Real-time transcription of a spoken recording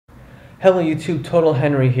Hello YouTube,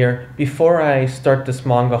 Totalhenry here. Before I start this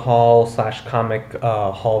manga haul slash comic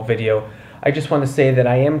haul video, I just want to say that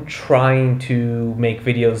I am trying to make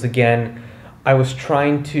videos again. I was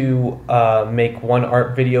trying to make one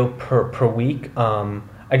art video per week.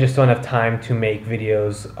 I just don't have time to make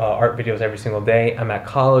videos, art videos every single day. I'm at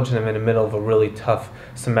college and I'm in the middle of a really tough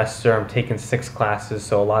semester. I'm taking 6 classes,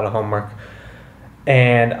 so a lot of homework.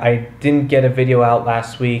 And I didn't get a video out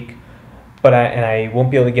last week. But I won't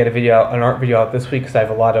be able to get an art video out this week because I have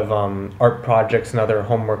a lot of art projects and other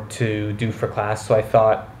homework to do for class. So I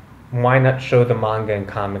thought, why not show the manga and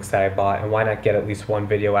comics that I bought, and why not get at least one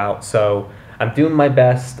video out? So I'm doing my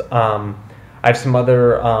best. I have some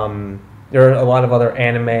other, there are a lot of other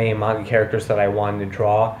anime and manga characters that I wanted to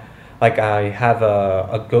draw. Like I have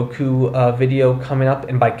a Goku video coming up,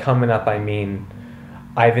 and by coming up I mean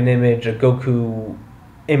I have an image, a Goku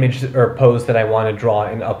image or pose that I want to draw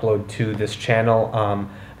and upload to this channel. I've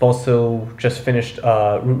also just finished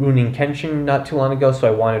Rurouni Kenshin not too long ago, so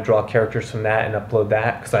I want to draw characters from that and upload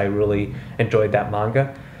that because I really enjoyed that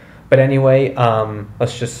manga. But anyway,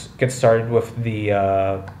 let's just get started with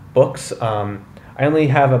the books. I only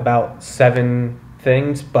have about 7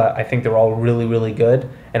 things, but I think they're all really good,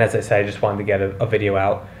 and as I said, I just wanted to get a video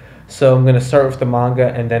out. So I'm going to start with the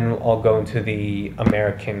manga, and then I'll go into the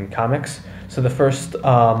American comics. So the first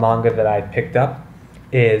manga that I picked up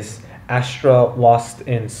is Astra Lost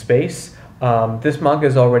in Space. This manga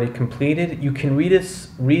is already completed. You can read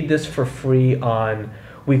this for free on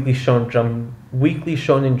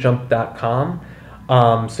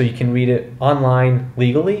weeklyshonenjump.com. So you can read it online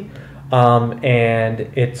legally. And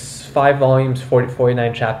it's 5 volumes,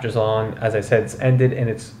 49 chapters long. As I said, it's ended, and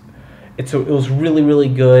it was really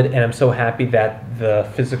good, and I'm so happy that the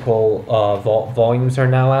physical volumes are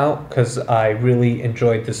now out because I really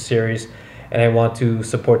enjoyed this series and I want to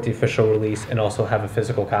support the official release and also have a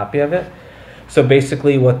physical copy of it. So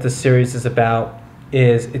basically what this series is about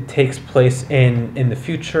is it takes place in the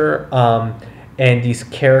future, and these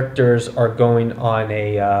characters are going on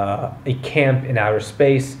a camp in outer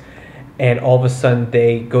space, and all of a sudden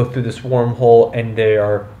they go through this wormhole and they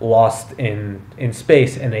are lost in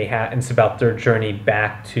space, and it's about their journey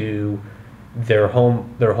back to their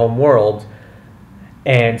home world,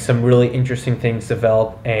 and some really interesting things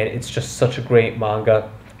develop, and it's just such a great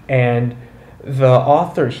manga. And the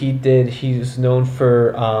author, he's known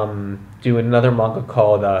for doing another manga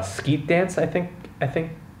called Skeet Dance, I think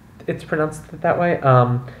it's pronounced that way.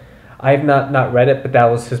 I've not read it, but that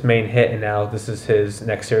was his main hit, and now this is his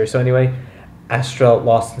next series. So anyway, Astra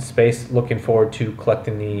Lost in Space, looking forward to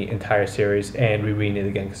collecting the entire series and rereading it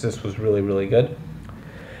again because this was really good.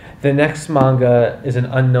 The next manga is an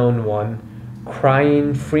unknown one,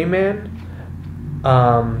 Crying Freeman.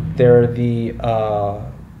 They're the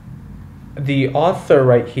author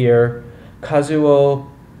right here, Kazuo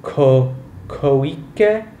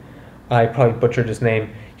Koike. I probably butchered his name.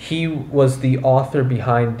 He was the author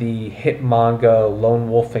behind the hit manga Lone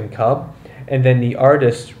Wolf and Cub, and then the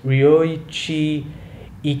artist Ryoichi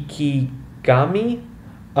Ikigami.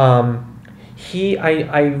 I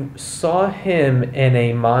saw him in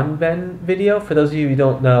a Manben video. For those of you who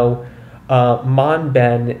don't know,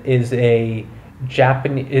 Manben is a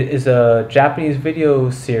Japanese video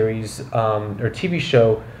series or TV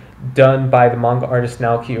show done by the manga artist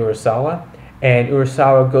Naoki Urasawa. And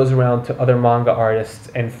Urasawa goes around to other manga artists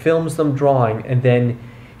and films them drawing, and then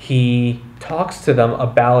he talks to them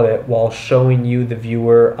about it while showing you, the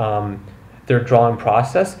viewer, their drawing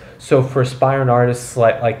process. So for aspiring artists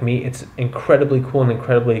like me, it's incredibly cool and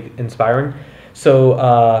incredibly inspiring. So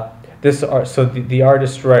the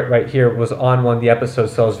artist right here was on one of the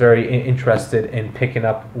episodes, so I was very interested in picking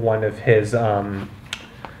up one of his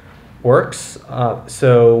works.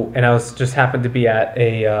 And I was just happened to be at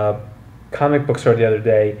a comic book store the other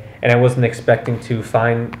day, and I wasn't expecting to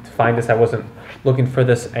find this. I wasn't looking for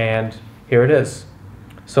this, and here it is.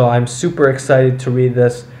 So I'm super excited to read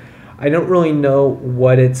this. I don't really know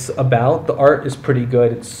what it's about. The art is pretty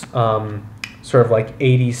good. It's sort of like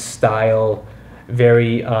 80s style,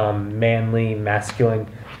 very manly, masculine.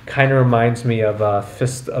 Kind of reminds me of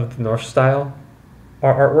Fist of the North style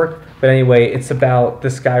artwork. But anyway, it's about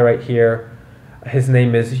this guy right here. His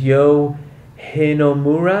name is Yo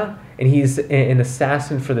Hinomura, and he's an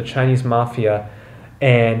assassin for the Chinese mafia,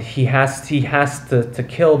 and he has to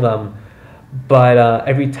kill them, but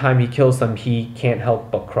every time he kills them, he can't help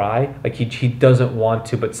but cry. Like he doesn't want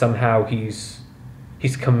to, but somehow he's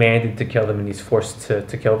commanded to kill them, and he's forced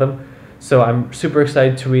to kill them. So I'm super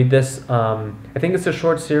excited to read this. I think it's a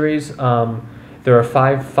short series. There are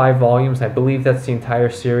five volumes. I believe that's the entire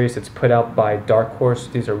series. It's put out by Dark Horse.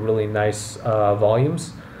 These are really nice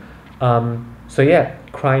volumes. So yeah,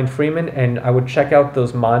 Crying Freeman, and I would check out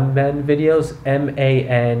those Manben videos,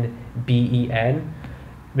 Manben.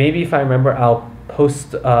 Maybe if I remember, I'll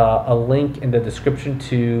post a link in the description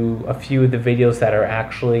to a few of the videos that are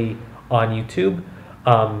actually on YouTube,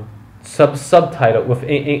 subtitle with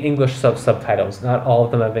English subtitles. Not all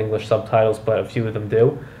of them have English subtitles, but a few of them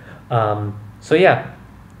do. So yeah,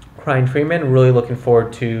 Crying Freeman. Really looking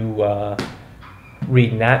forward to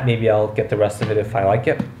reading that. Maybe I'll get the rest of it if I like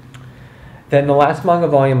it. Then the last manga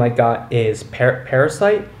volume I got is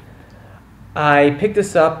Parasite. I picked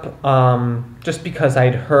this up just because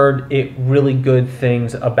I'd heard really good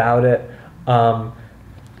things about it.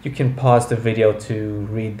 You can pause the video to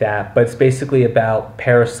read that, but it's basically about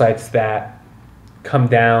parasites that come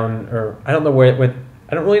down, or I don't know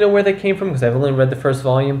I don't really know where they came from because I've only read the first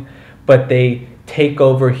volume, but they take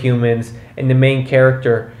over humans, and the main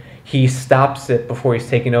character, he stops it before he's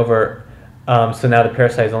taken over. So now the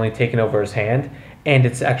parasite is only taken over his hand, and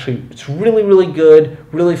it's really, really good,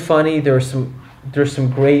 really funny. There's some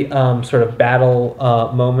great sort of battle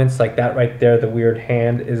moments, like that right there. The weird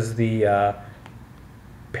hand is the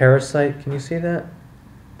parasite. Can you see that?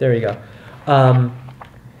 There you go.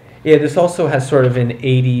 Yeah, this also has sort of an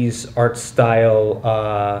 80s art style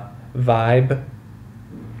vibe.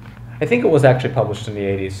 I think it was actually published in the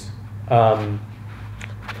 80s.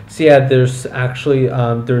 So yeah, there's actually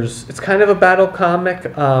it's kind of a battle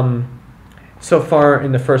comic. So far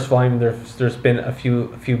in the first volume, there's been a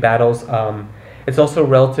few battles. It's also a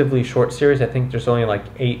relatively short series. I think there's only like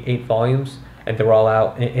eight volumes, and they're all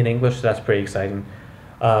out in English. So that's pretty exciting.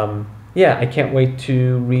 Yeah, I can't wait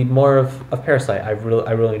to read more of Parasite. I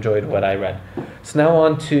really enjoyed what I read. So now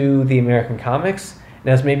on to the American comics. And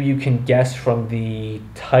as maybe you can guess from the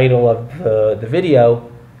title of the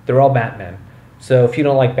video, they're all Batman. So if you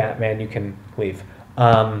don't like Batman, you can leave.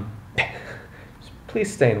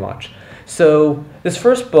 Please stay and watch. So this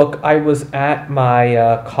first book, I was at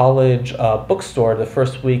my college bookstore the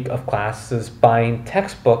first week of classes buying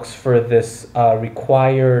textbooks for this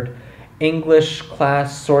required English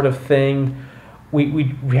class sort of thing.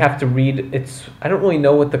 We have to read. I don't really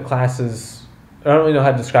know what the class is. I don't really know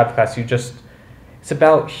how to describe the class. It's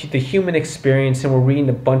about the human experience, and we're reading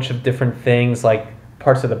a bunch of different things like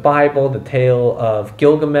parts of the Bible, the tale of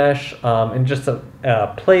Gilgamesh, and just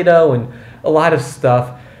Plato, and a lot of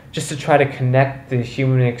stuff, just to try to connect the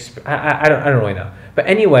human experience. I don't really know. But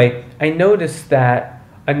anyway, I noticed that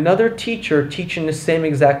another teacher teaching the same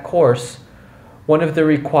exact course, one of the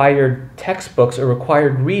required textbooks or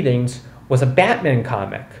required readings was a Batman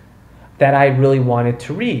comic that I really wanted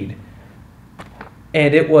to read.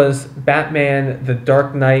 And it was Batman: The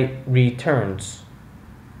Dark Knight Returns.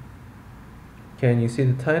 Can you see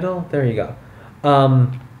the title? There you go.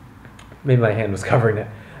 Maybe my hand was covering it.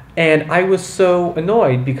 And I was so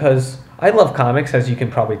annoyed because I love comics, as you can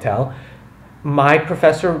probably tell. My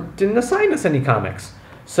professor didn't assign us any comics.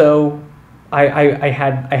 So I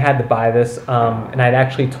had to buy this, and I'd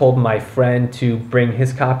actually told my friend to bring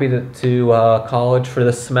his copy to college for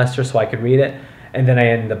this semester so I could read it. And then I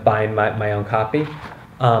ended up buying my own copy.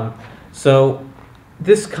 So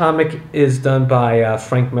this comic is done by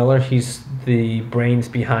Frank Miller. He's the brains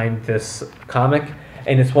behind this comic,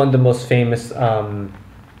 and it's one of the most famous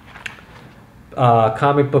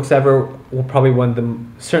comic books ever. Well, probably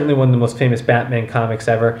certainly one of the most famous Batman comics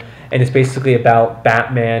ever. And it's basically about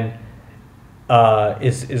Batman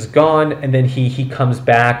is gone, and then he comes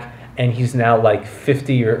back, and he's now like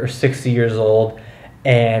 50 or 60 years old.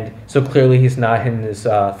 And so clearly he's not in his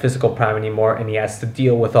physical prime anymore, and he has to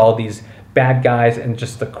deal with all these bad guys and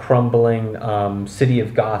just the crumbling city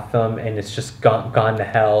of Gotham, and it's just gone to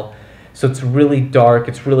hell. So it's really dark,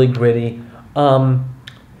 it's really gritty.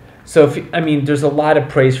 So there's a lot of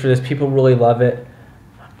praise for this. People really love it.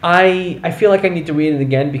 I feel like I need to read it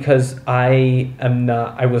again because I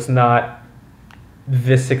was not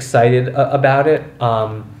this excited about it.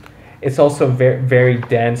 It's also very, very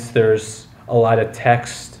dense. There's a lot of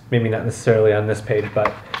text, maybe not necessarily on this page,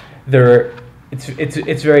 but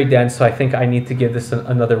it's very dense. So I think I need to give this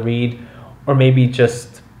another read, or maybe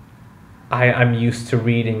just I'm used to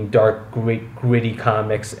reading dark, gritty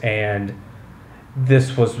comics, and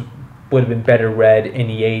this would have been better read in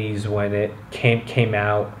the 80s when it came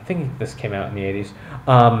out. I think this came out in the 80s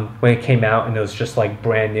when it came out, and it was just like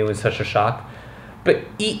brand new and such a shock. But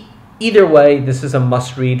either way, this is a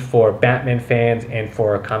must-read for Batman fans and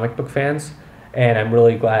for comic book fans, and I'm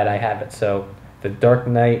really glad I have it. So, The Dark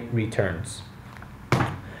Knight Returns.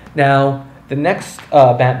 Now, the next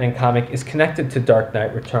Batman comic is connected to Dark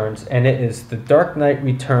Knight Returns, and it is The Dark Knight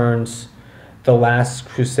Returns: The Last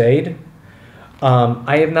Crusade.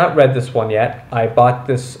 I have not read this one yet. I bought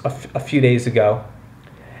this a few days ago.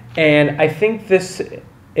 And I think this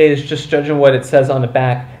is, just judging what it says on the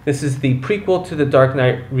back, this is the prequel to The Dark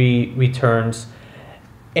Knight Returns.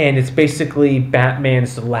 And it's basically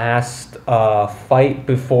Batman's last fight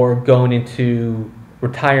before going into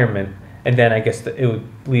retirement. And then I guess it would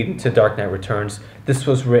lead into Dark Knight Returns. This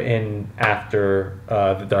was written after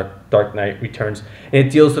the Dark Knight Returns. And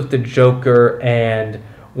it deals with the Joker and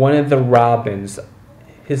one of the Robins.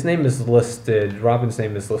 His name is listed. Robin's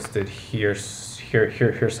name is listed here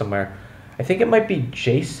somewhere. I think it might be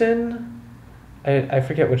Jason. I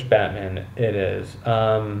forget which Batman it is.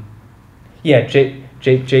 Yeah,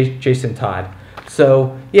 Jason Todd.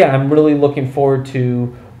 So yeah, I'm really looking forward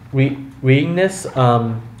to reading this.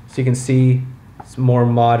 So you can see some more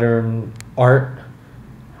modern art.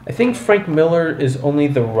 I think Frank Miller is only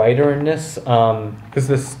the writer in this, because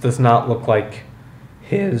this does not look like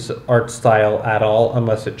his art style at all,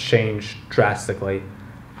 unless it changed drastically.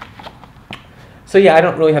 So yeah, I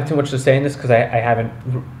don't really have too much to say in this because I haven't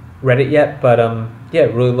read it yet, but yeah,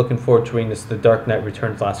 really looking forward to reading this, The Dark Knight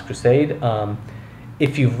Returns: Last Crusade.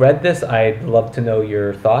 If you've read this, I'd love to know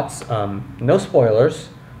your thoughts. No spoilers.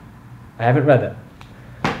 I haven't read it.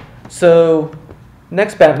 So,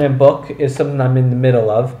 next Batman book is something I'm in the middle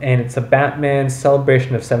of, and it's a Batman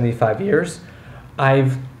celebration of 75 years.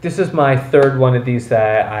 This is my third one of these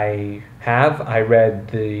that I have. I read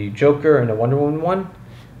the Joker and the Wonder Woman one.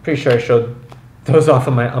 Pretty sure I showed those off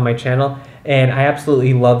on my channel, and I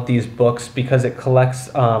absolutely love these books because it collects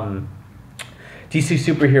DC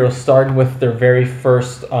superheroes starting with their very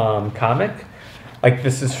first comic. Like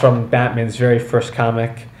this is from Batman's very first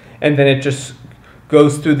comic, and then it just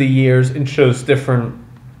goes through the years and shows different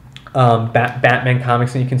Batman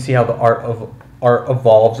comics, and you can see how the art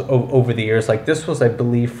evolves over the years. Like this was, I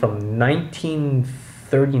believe, from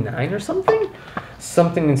 1939 or something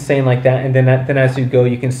insane like that. And then as you go,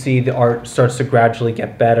 you can see the art starts to gradually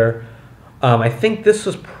get better. I think this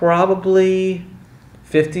was probably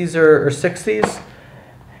 50s or 60s,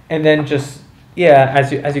 and then just yeah,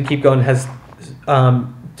 as you keep going, has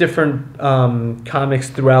different comics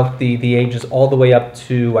throughout the ages, all the way up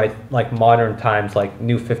to like modern times, like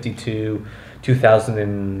New 52,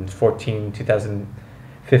 2014,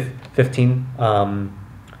 2015.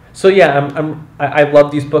 So yeah, I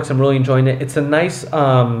love these books. I'm really enjoying it. It's a nice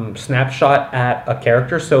snapshot at a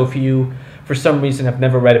character. So if you, for some reason, have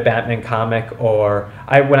never read a Batman comic, or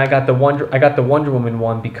when I got the Wonder Woman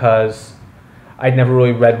one because I'd never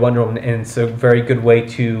really read Wonder Woman, and it's a very good way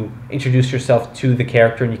to introduce yourself to the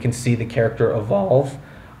character, and you can see the character evolve,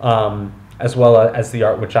 as well as the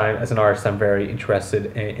art, which as an artist, I'm very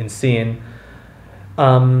interested in seeing.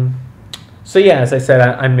 So yeah, as I said,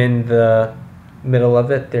 I'm in the middle of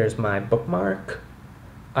it. There's my bookmark.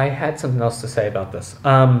 I had something else to say about this.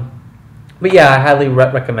 But yeah, I highly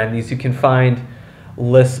recommend these. You can find a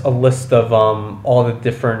list of all the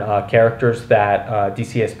different characters that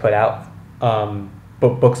DC has put out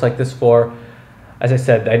books like this for. As I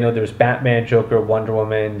said, I know there's Batman, Joker, Wonder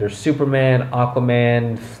Woman, there's Superman,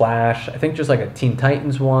 Aquaman, Flash. I think there's like a Teen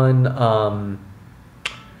Titans one,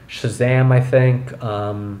 Shazam, I think.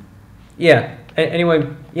 Yeah. Anyway,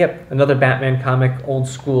 yep, another Batman comic, old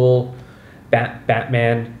school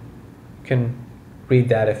Batman. You can read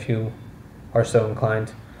that if you are so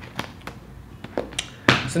inclined.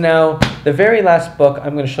 So now, the very last book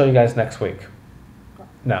I'm going to show you guys next week.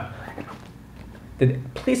 No.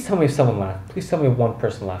 Please tell me if someone laughed. Please tell me if one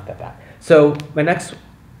person laughed at that. So my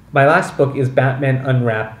last book is Batman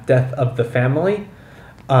Unwrapped: Death of the Family.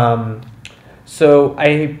 So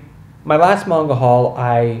my last manga haul,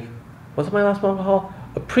 was it my last manga haul?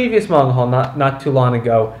 A previous manga haul, not too long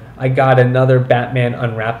ago, I got another Batman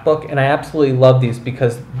Unwrapped book, and I absolutely love these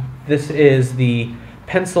because this is the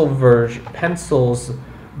pencils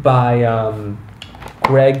by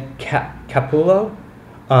Greg Capullo.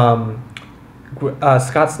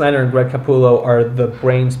 Scott Snyder and Greg Capullo are the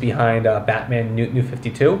brains behind Batman New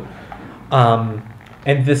 52.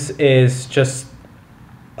 And this is just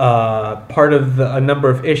part of a number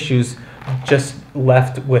of issues just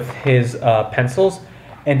left with his pencils,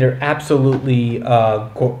 and they're absolutely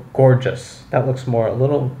gorgeous. That looks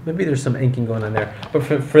maybe there's some inking going on there, but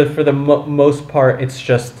for the most part, it's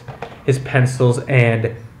just his pencils.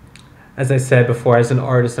 And as I said before, as an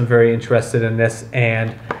artist, I'm very interested in this,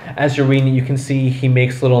 and as you're reading it, you can see he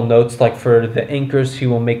makes little notes. Like for the inkers, he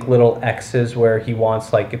will make little X's where he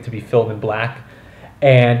wants like it to be filled in black,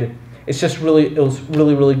 and it was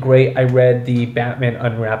really great. I read the Batman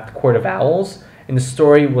Unwrapped Court of Owls, and the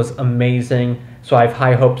story was amazing. So I have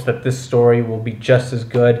high hopes that this story will be just as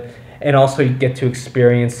good. and also you get to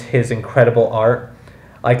experience his incredible art.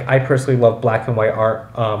 Like, I personally love black and white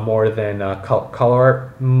art more than color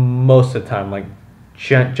art most of the time, like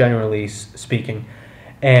generally speaking.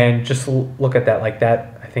 And just look at that, like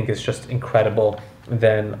that I think is just incredible. And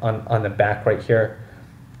then on the back right here.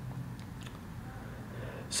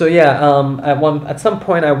 So yeah, at some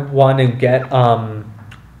point I want to get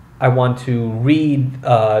I want to read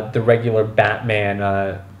the regular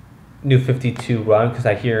Batman New 52 run, because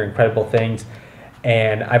I hear incredible things,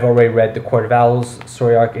 and I've already read the Court of Owls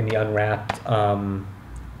story arc in the Unwrapped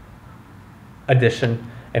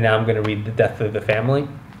edition, and now I'm going to read The Death of the Family.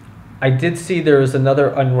 I did see there was another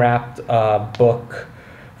Unwrapped book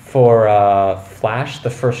for Flash, the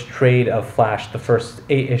first trade of Flash, the first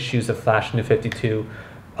 8 issues of Flash New 52,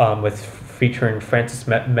 with featuring Francis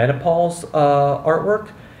Metapol's artwork.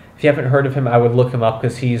 If you haven't heard of him, I would look him up,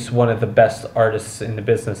 because he's one of the best artists in the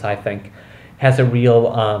business, I think. Has a real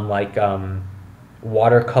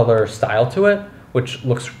watercolor style to it, which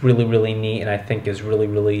looks really, really neat, and I think is really,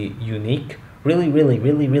 really unique. Really, really,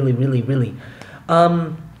 really, really, really, really.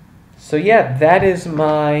 So yeah, that is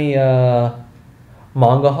my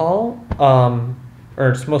manga haul, or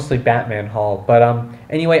it's mostly Batman haul. But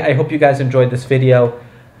anyway, I hope you guys enjoyed this video.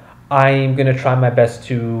 I'm gonna try my best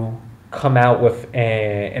to come out with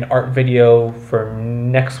an art video for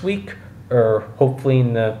next week, or hopefully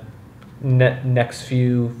in the next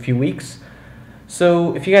few weeks.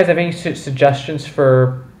 So if you guys have any suggestions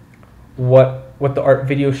for what the art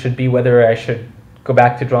video should be, whether I should go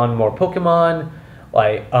back to drawing more Pokemon,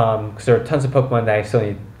 like because there are tons of Pokemon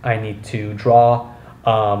that I need to draw.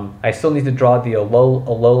 I still need to draw the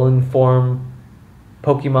Alolan form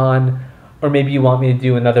Pokemon. Or maybe you want me to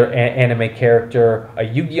do another anime character, a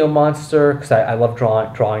Yu-Gi-Oh monster, because I love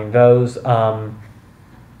drawing those. So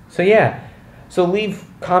yeah, so leave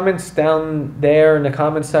comments down there in the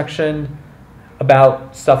comment section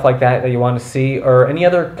about stuff like that you want to see, or any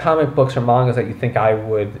other comic books or mangas that you think I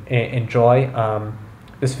would enjoy.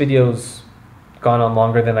 This video's gone on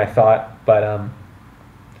longer than I thought, but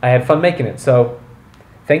I had fun making it. So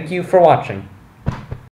thank you for watching.